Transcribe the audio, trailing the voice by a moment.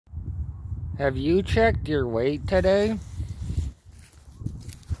Have you checked your weight today?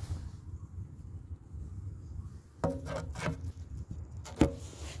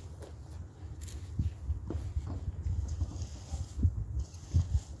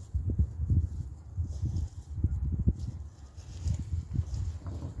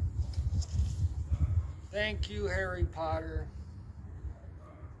 Thank you, Harry Potter.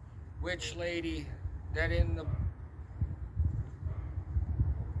 Witch lady that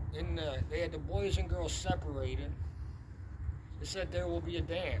they had the boys and girls separated. It said there will be a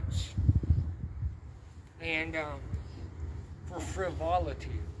dance. And for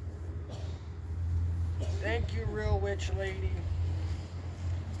frivolity. Thank you, real witch lady.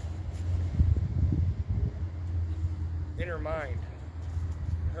 In her mind,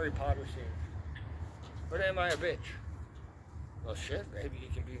 Harry Potter seems. But am I a bitch? Well, shit, maybe you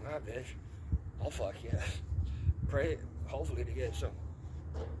can be my bitch. I'll fuck you. Pray, hopefully, to get some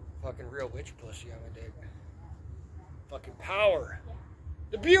fucking real witch pussy on my dick. Fucking power.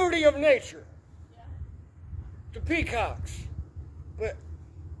 The beauty of nature. The peacocks. But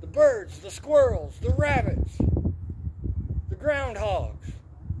the birds, the squirrels, the rabbits, the groundhogs,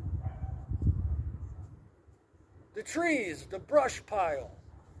 the trees, the brush pile,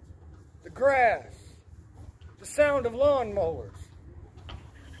 the grass, the sound of lawnmowers.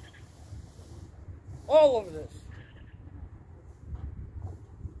 All of this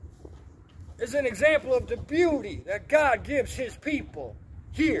is an example of the beauty that God gives His people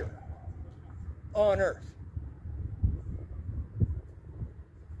here on earth.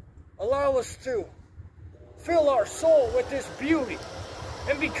 Allow us to fill our soul with this beauty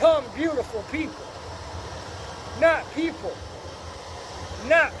and become beautiful people. Not people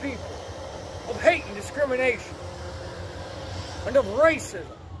of hate and discrimination and of racism.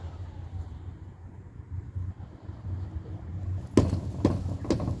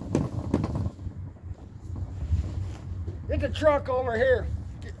 Get the truck over here.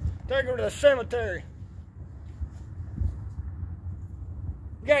 Take her to the cemetery.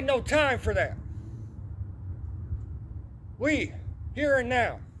 We got no time for that. We, here and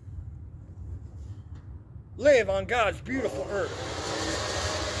now, live on God's beautiful earth.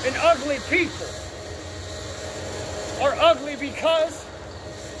 And ugly people are ugly because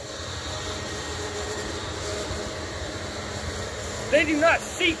they do not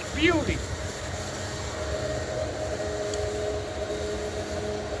seek beauty.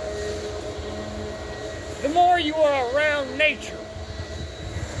 The more you are around nature,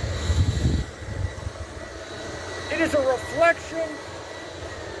 it is a reflection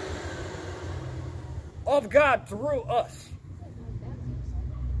of God through us.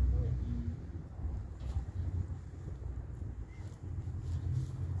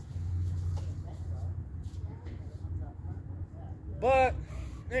 But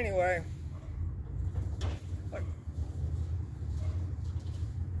anyway,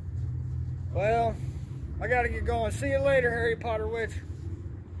 well, I gotta get going. See you later, Harry Potter witch.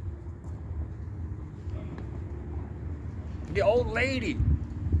 The old lady.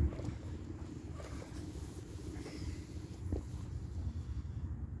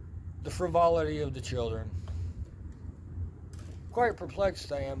 The frivolity of the children. Quite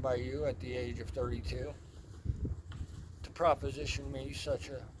perplexed I am by you at the age of 32. To proposition me such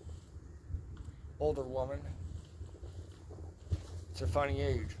a older woman. It's a funny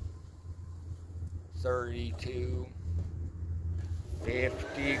age. 32,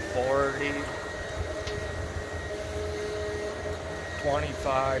 50, 40,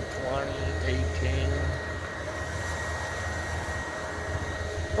 25, 20, 18,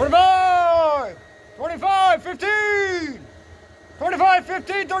 25, 25, 15, 25,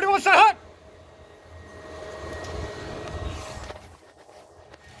 15, 31, say hut!